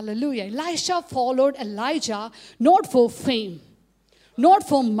 Hallelujah. Elisha followed Elijah not for fame, not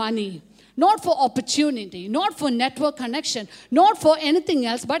for money, not for opportunity, not for network connection, not for anything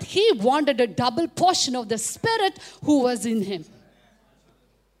else, but he wanted a double portion of the spirit who was in him.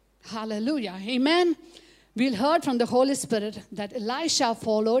 Hallelujah. Amen. We heard from the Holy Spirit that Elisha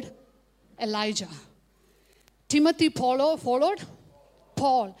followed Elijah. Timothy followed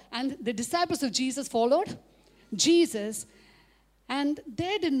Paul. And the disciples of Jesus followed Jesus. And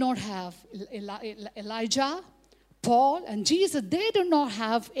they did not have Elijah, Paul, and Jesus. They did not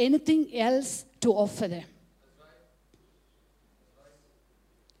have anything else to offer them.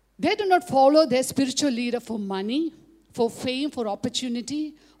 They did not follow their spiritual leader for money, for fame, for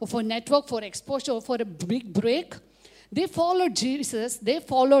opportunity, or for network, for exposure, or for a big break. They followed Jesus. They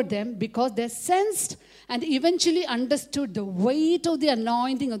followed them because they sensed and eventually understood the weight of the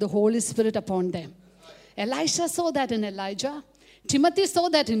anointing of the Holy Spirit upon them. Elisha saw that in Elijah. Timothy saw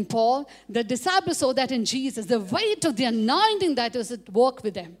that in Paul. The disciples saw that in Jesus. The weight of the anointing that was at work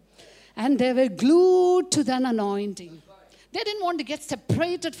with them. And they were glued to that anointing. They didn't want to get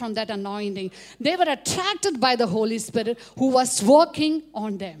separated from that anointing. They were attracted by the Holy Spirit who was working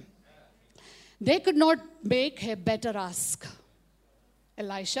on them. They could not make a better ask.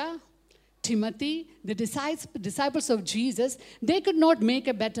 Elisha, Timothy, the disciples of Jesus, they could not make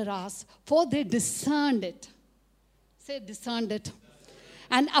a better ask, for they discerned it. Say discerned it.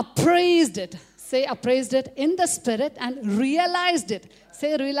 And appraised it. Say appraised it in the spirit and realized it.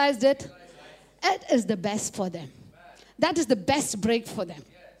 Say realized it. It is the best for them. That is the best break for them.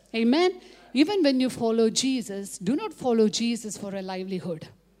 Amen. Even when you follow Jesus, do not follow Jesus for a livelihood,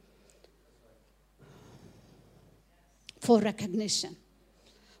 for recognition,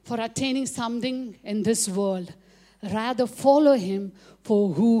 for attaining something in this world. Rather, follow him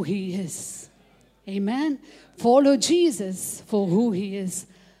for who he is. Amen. Follow Jesus for who he is.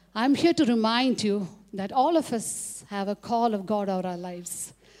 I'm here to remind you that all of us have a call of God over our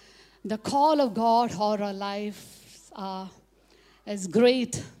lives. The call of God over our lives is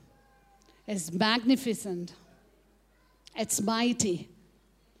great, is magnificent, it's mighty,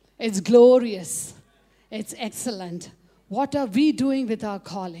 it's glorious, it's excellent. What are we doing with our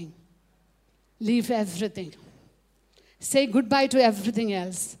calling? Leave everything. Say goodbye to everything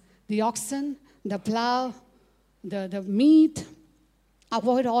else. The oxen, the plow, the meat.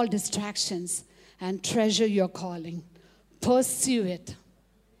 Avoid all distractions and treasure your calling. Pursue it.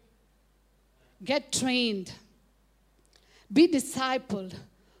 Get trained. Be discipled.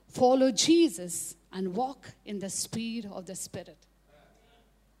 Follow Jesus and walk in the speed of the Spirit.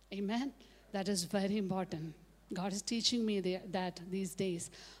 Amen. That is very important. God is teaching me that these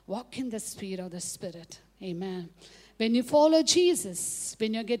days. Walk in the speed of the Spirit. Amen. When you follow Jesus,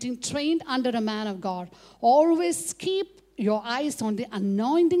 when you're getting trained under a man of God, always keep your eyes on the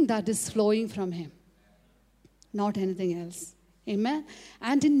anointing that is flowing from him. Not anything else. Amen.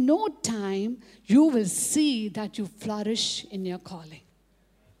 And in no time, you will see that you flourish in your calling.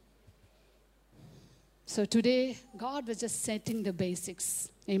 So today, God was just setting the basics.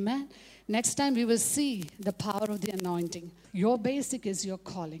 Amen. Next time, we will see the power of the anointing. Your basic is your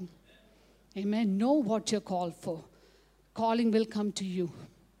calling. Amen. Know what you're called for. Calling will come to you.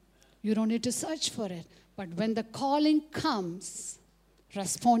 You don't need to search for it. But when the calling comes,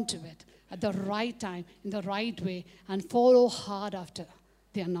 respond to it at the right time, in the right way, and follow hard after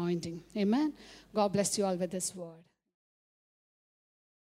the anointing. Amen. God bless you all with this word.